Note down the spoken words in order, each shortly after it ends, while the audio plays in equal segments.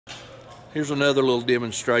Here's another little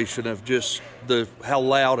demonstration of just how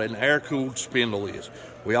loud an air-cooled spindle is.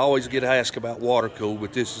 We always get asked about water-cooled,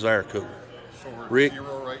 but this is air-cooled. So we're Rick,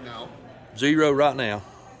 0 right now. 0 right now.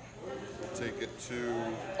 We'll take it to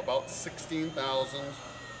about 16,000,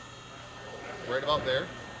 right about there.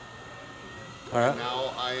 All right. And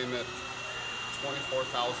now I am at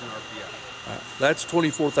 24,000 RPM. All right. That's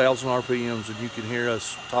 24,000 RPMs, and you can hear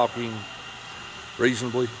us talking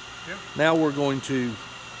reasonably. Yep. Now we're going to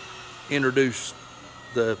introduce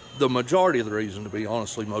the majority of the reason, to be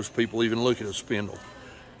honestly, most people even look at a spindle.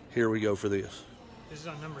 Here we go for this. This is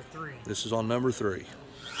on number 3. This is on number 3.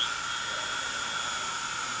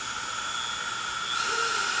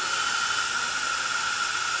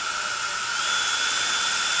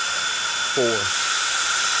 Four, 5,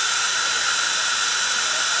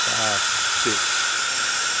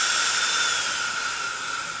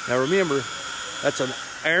 6. Now remember, that's an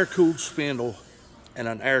air-cooled spindle and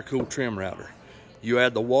an air-cooled trim router. You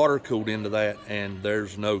add the water-cooled into that, and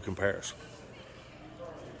there's no comparison.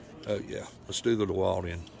 Oh yeah, let's do the Dewalt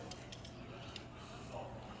in.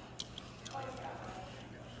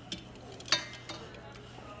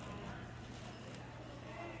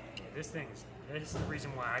 This is the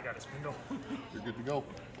reason why I got a spindle. You're good to go.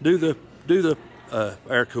 Do the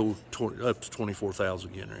air-cooled up to 24,000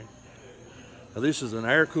 again, right? Now this is an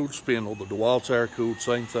air-cooled spindle. The Dewalt's air-cooled,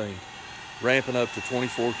 same thing. Ramping up to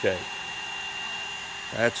 24K.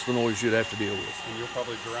 That's the noise you'd have to deal with. And you'll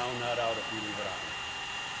probably drown that out if we leave it on.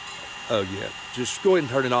 Oh yeah, just go ahead and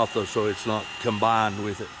turn it off though so it's not combined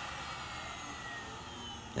with it.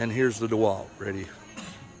 And here's the Dewalt, ready.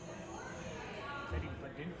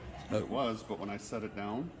 It was, but when I set it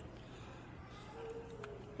down,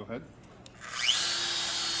 go ahead.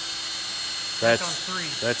 That's on 3.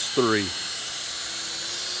 That's 3.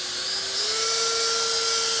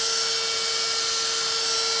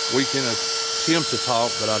 We can attempt to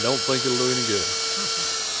talk, but I don't think it'll do any good.